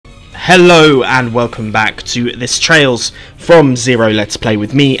Hello and welcome back to this Trails from Zero Let's Play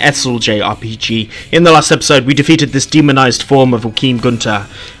with me, SLJRPG. In the last episode we defeated this demonized form of Joachim Gunther.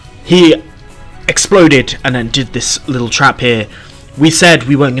 He exploded and then did this little trap here. We said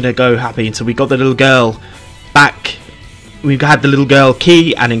we weren't going to go happy until we got the little girl back. We had the little girl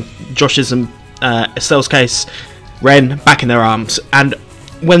Key and in Josh's and Estelle's case, Renne, back in their arms. And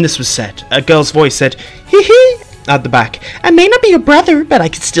when this was said, a girl's voice said, "Hee hee," at the back. "I may not be your brother, but I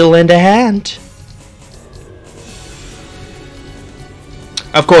could still lend a hand."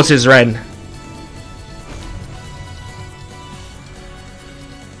 Of course it's Renne.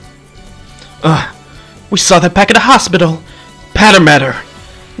 We saw that back at the hospital. Patter matter.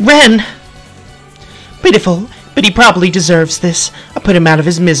 Renne! Pitiful, but he probably deserves this. I'll put him out of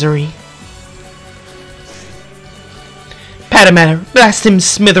his misery. Patter matter, blast him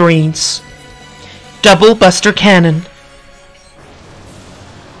smithereens. Double Buster Cannon.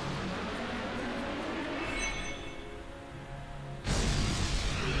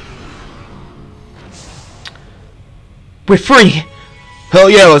 We're free!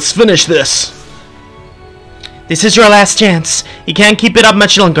 Hell yeah, let's finish this! This is your last chance. You can't keep it up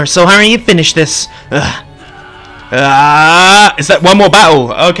much longer, so hurry and finish this. Is that one more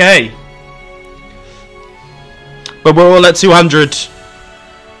battle? Okay. But we're all at 200.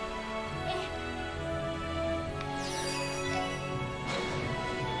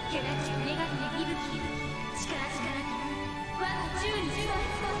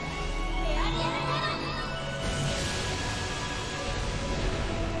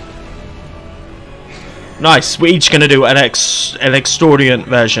 Nice, we're each going to do an extravagant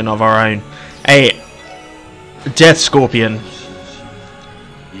version of our own. A Death Scorpion.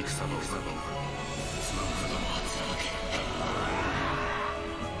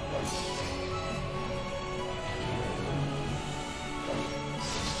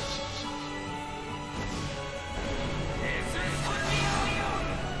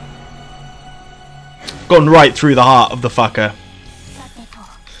 Gone right through the heart of the fucker.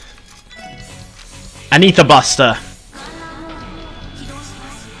 An Ether Buster.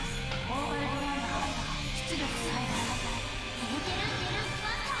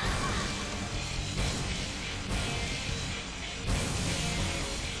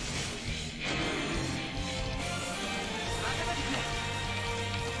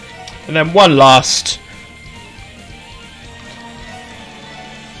 And then one last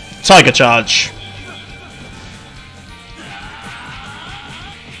Tiger Charge.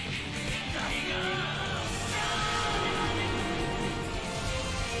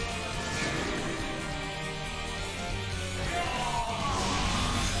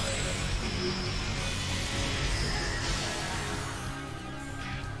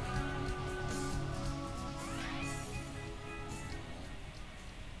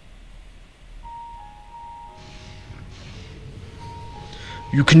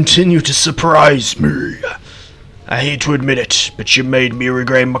 You continue to surprise me. I hate to admit it, but you made me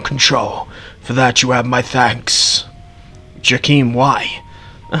regain my control. For that you have my thanks. Joachim, why?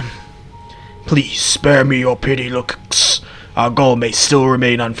 Please spare me your pity looks. Our goal may still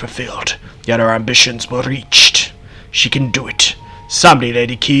remain unfulfilled, yet our ambitions were reached. She can do it. Someday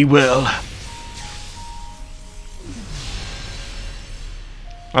Lady Key will.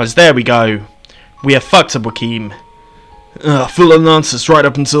 As there we go. We have fucked up Joachim. Full of nonsense right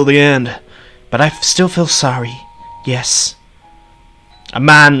up until the end. But I still feel sorry. Yes. A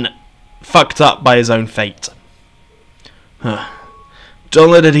man fucked up by his own fate. Don't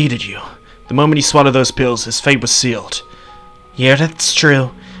let it eat at you. The moment he swallowed those pills, his fate was sealed. Yeah, that's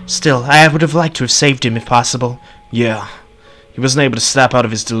true. Still, I would have liked to have saved him if possible. Yeah. He wasn't able to snap out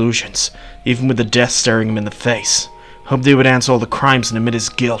of his delusions, even with the death staring him in the face. Hoped they would answer all the crimes and admit his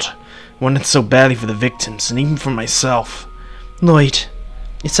guilt. I wanted so badly for the victims, and even for myself. Lloyd.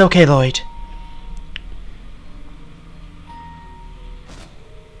 It's okay, Lloyd.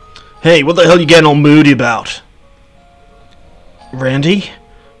 Hey, what the hell are you getting all moody about? Randy?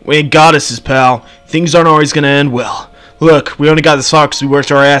 We ain't goddesses, pal. Things aren't always gonna end well. Look, we only got this far because we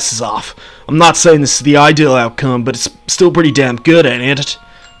worked our asses off. I'm not saying this is the ideal outcome, but it's still pretty damn good, ain't it?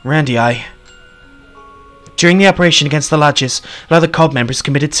 Randy, During the operation against the lodges, a lot of the cult members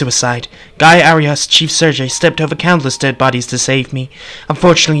committed suicide. Guy Arias, chief surgeon, stepped over countless dead bodies to save me.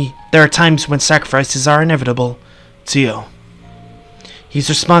 Unfortunately, there are times when sacrifices are inevitable. Tio. He's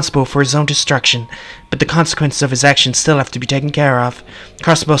responsible for his own destruction, but the consequences of his actions still have to be taken care of.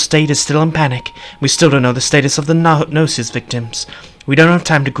 Crossbell State is still in panic. We still don't know the status of the Gnosis victims. We don't have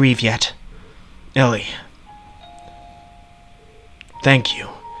time to grieve yet. Elie. Thank you.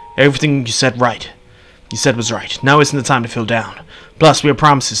 Everything you said was right. Now isn't the time to feel down. Plus, we have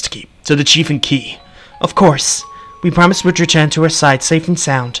promises to keep. To the Chief and Key. Of course. We promised we'd return to our side safe and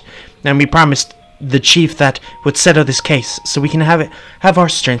sound, and we promised the Chief that would settle this case so we can have our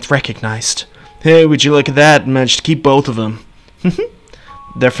strength recognized. Hey, would you look at that? Managed to keep both of them.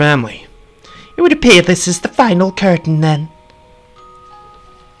 Their family. It would appear this is the final curtain, then.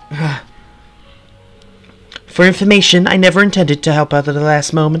 For information, I never intended to help out at the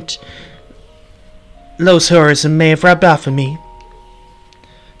last moment. Those horrors may have rubbed off on me.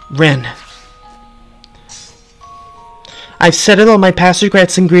 Renne. I've settled all my past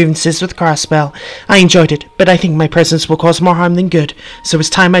regrets and grievances with Crossbell. I enjoyed it, but I think my presence will cause more harm than good, so it's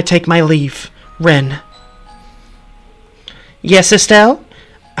time I take my leave. Renne. Yes, Estelle?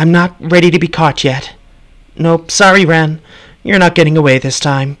 I'm not ready to be caught yet. Nope, sorry, Renne. You're not getting away this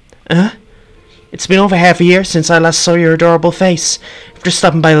time. It's been over half a year since I last saw your adorable face. After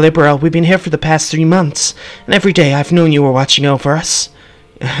stopping by Liberal, we've been here for the past 3 months, and every day I've known you were watching over us.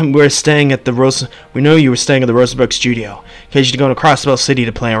 We know you were staying at the Rosenberg studio, occasionally going to Crossbell City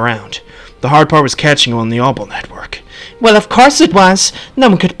to play around. The hard part was catching you on the Obel network. Well, of course it was. No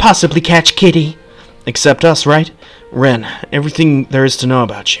one could possibly catch Kitty. Except us, right? Renne, everything there is to know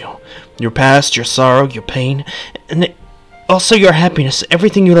about you. Your past, your sorrow, your pain, and also your happiness,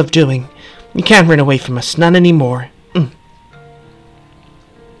 everything you love doing. You can't run away from us, not anymore.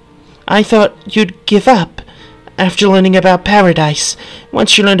 I thought you'd give up. After learning about Paradise.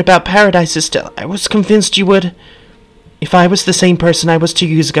 Once you learned about Paradise, Estelle, I was convinced you would. If I was the same person I was 2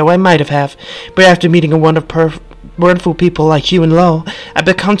 years ago, I might have. But after meeting a wonderful people like you and Lo, I've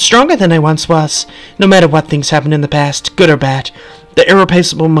become stronger than I once was. No matter what things happened in the past, good or bad, the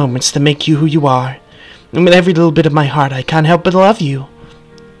irreplaceable moments that make you who you are. And with every little bit of my heart, I can't help but love you.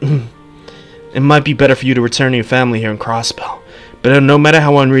 It might be better for you to return to your family here in Crossbell. But no matter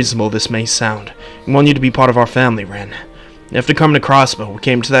how unreasonable this may sound, we want you to be part of our family, Renne. After coming to Crossbell, we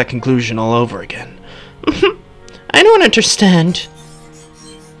came to that conclusion all over again. I don't understand.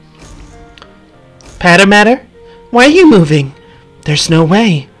 Patter matter? Why are you moving? There's no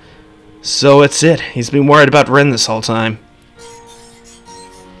way. So it's it. He's been worried about Renne this whole time.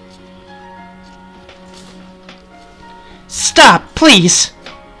 Stop, please!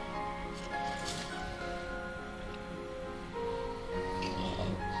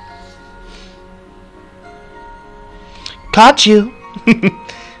 Caught you.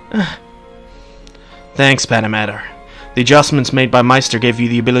 Thanks, Panamatter. The adjustments made by Meister gave you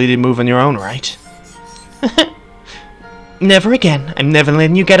the ability to move on your own, right? Never again. I'm never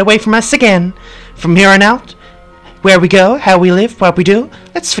letting you get away from us again. From here on out, where we go, how we live, what we do,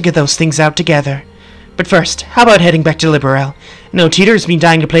 let's figure those things out together. But first, how about heading back to Liberal? No, Teeter's been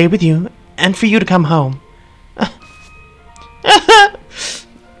dying to play with you, and for you to come home.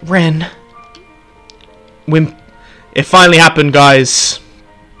 Renne. It finally happened, guys.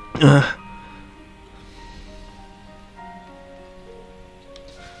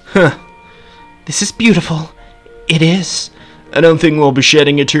 This is beautiful. It is. I don't think we'll be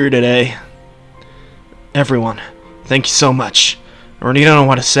shedding a tear today. Everyone, thank you so much. I really don't know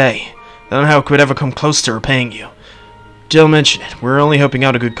what to say. I don't know how it could ever come close to repaying you. Don't mention it. We're only helping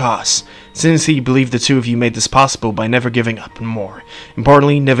out a good cause. Since you believe the two of you made this possible by never giving up, and more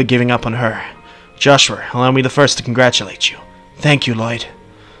importantly, never giving up on her. Joshua, allow me the first to congratulate you. Thank you, Lloyd.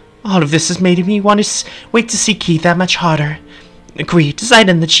 All of this has made me want to wait to see Keith that much harder. Agreed. Zyd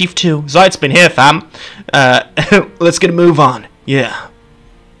and the Chief, too. Zyd's been here, fam. Let's get a move on. Yeah.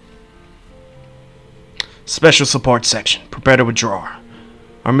 Special support section. Prepare to withdraw.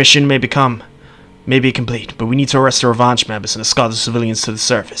 Our mission may be complete, but we need to arrest the Revanche members and escort the civilians to the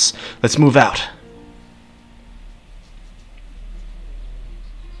surface. Let's move out.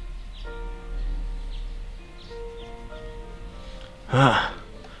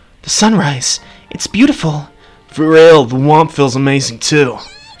 The sunrise. It's beautiful. For real, the warmth feels amazing too.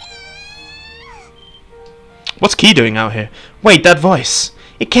 What's Key doing out here? Wait, that voice.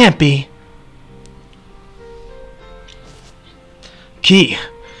 It can't be. Key.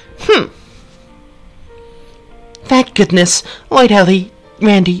 Thank goodness. Lloyd, Elie,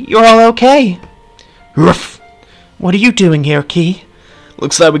 Randy, you're all okay. Ruff. What are you doing here, Key?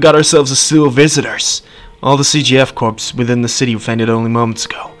 Looks like we got ourselves a slew of visitors. All the CGF corps within the city were founded only moments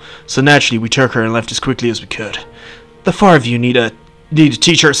ago, so naturally we took her and left as quickly as we could. The four of you need to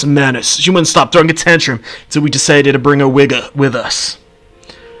teach her some manners. She wouldn't stop throwing a tantrum until we decided to bring her with us.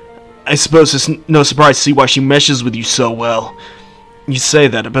 I suppose it's no surprise to see why she meshes with you so well. You say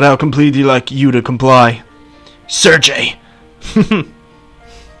that, but I'll completely like you to comply. Sergey!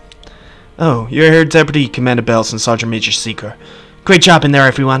 Oh, you're here, Deputy Commander Bells and Sergeant Major Seeker. Great job in there,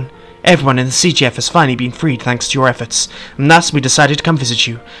 everyone. Everyone in the CGF has finally been freed thanks to your efforts, and thus we decided to come visit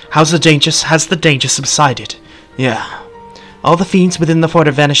you. Has the danger subsided? Yeah. All the fiends within the fort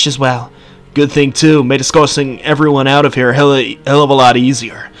have vanished as well. Good thing too, made escorting everyone out of here a hell of a lot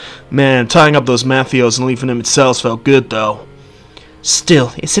easier. Man, tying up those mafios and leaving them in cells felt good though.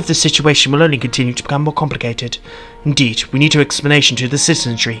 Still, it's if the situation will only continue to become more complicated. Indeed, we need to explanation to the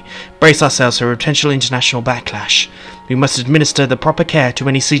citizenry. Brace ourselves for a potential international backlash. We must administer the proper care to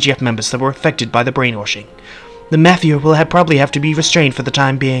any CGF members that were affected by the brainwashing. The mafia will probably have to be restrained for the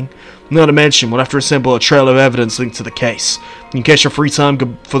time being. Not to mention, we'll have to assemble a trail of evidence linked to the case. In case your free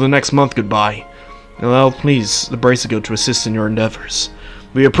time for the next month goodbye. Well, please, the Bracegill to assist in your endeavors.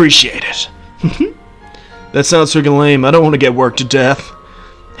 We appreciate it. That sounds freaking lame. I don't want to get worked to death.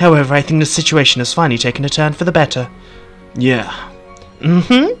 However, I think the situation has finally taken a turn for the better. Yeah.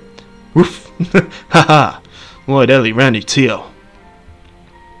 Woof. Haha. Lloyd, Elie, Renne, Tio.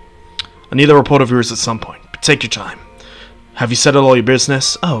 I need a report of yours at some point, but take your time. Have you settled all your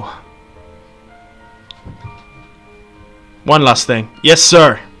business? Oh. One last thing. Yes,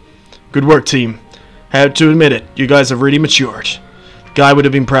 sir. Good work, team. Had to admit it, you guys have really matured. Guy would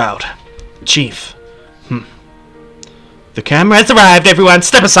have been proud. Chief. The camera has arrived, everyone.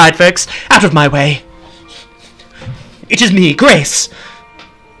 Step aside, folks. Out of my way. It is me, Grace.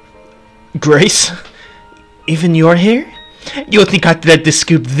 Grace? Even you're here? You think I'd let this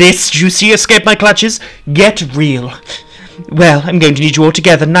scoop this juicy escape my clutches? Get real. Well, I'm going to need you all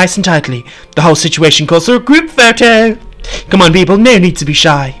together, nice and tightly. The whole situation calls for a group photo. Come on, people. No need to be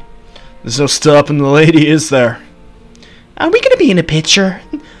shy. There's no stopping the lady, is there? Are we going to be in a picture?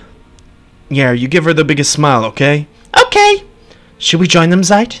 Yeah, you give her the biggest smile, okay? Okay. Should we join them,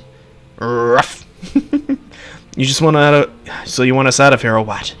 Zeit? Rough. You just want so you want us out of here or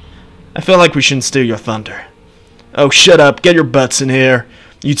what? I feel like we shouldn't steal your thunder. Oh, shut up. Get your butts in here.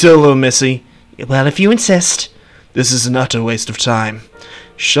 You too, little missy. Well, if you insist. This is an utter waste of time.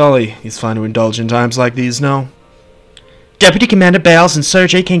 Surely he's fine to indulge in times like these, no? Deputy Commander Bales and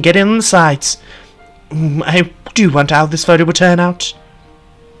Sergei can get in on the sides. I do wonder how this photo will turn out.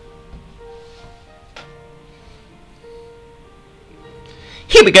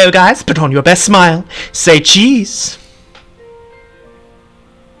 Here we go, guys. Put on your best smile. Say cheese.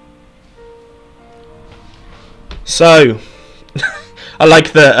 So, I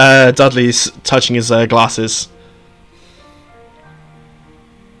like that Dudley's touching his glasses.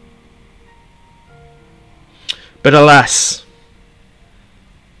 But alas,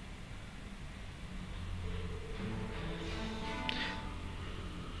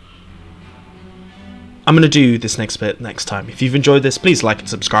 I'm going to do this next bit next time. If you've enjoyed this, please like and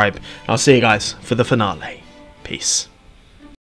subscribe. And I'll see you guys for the finale. Peace.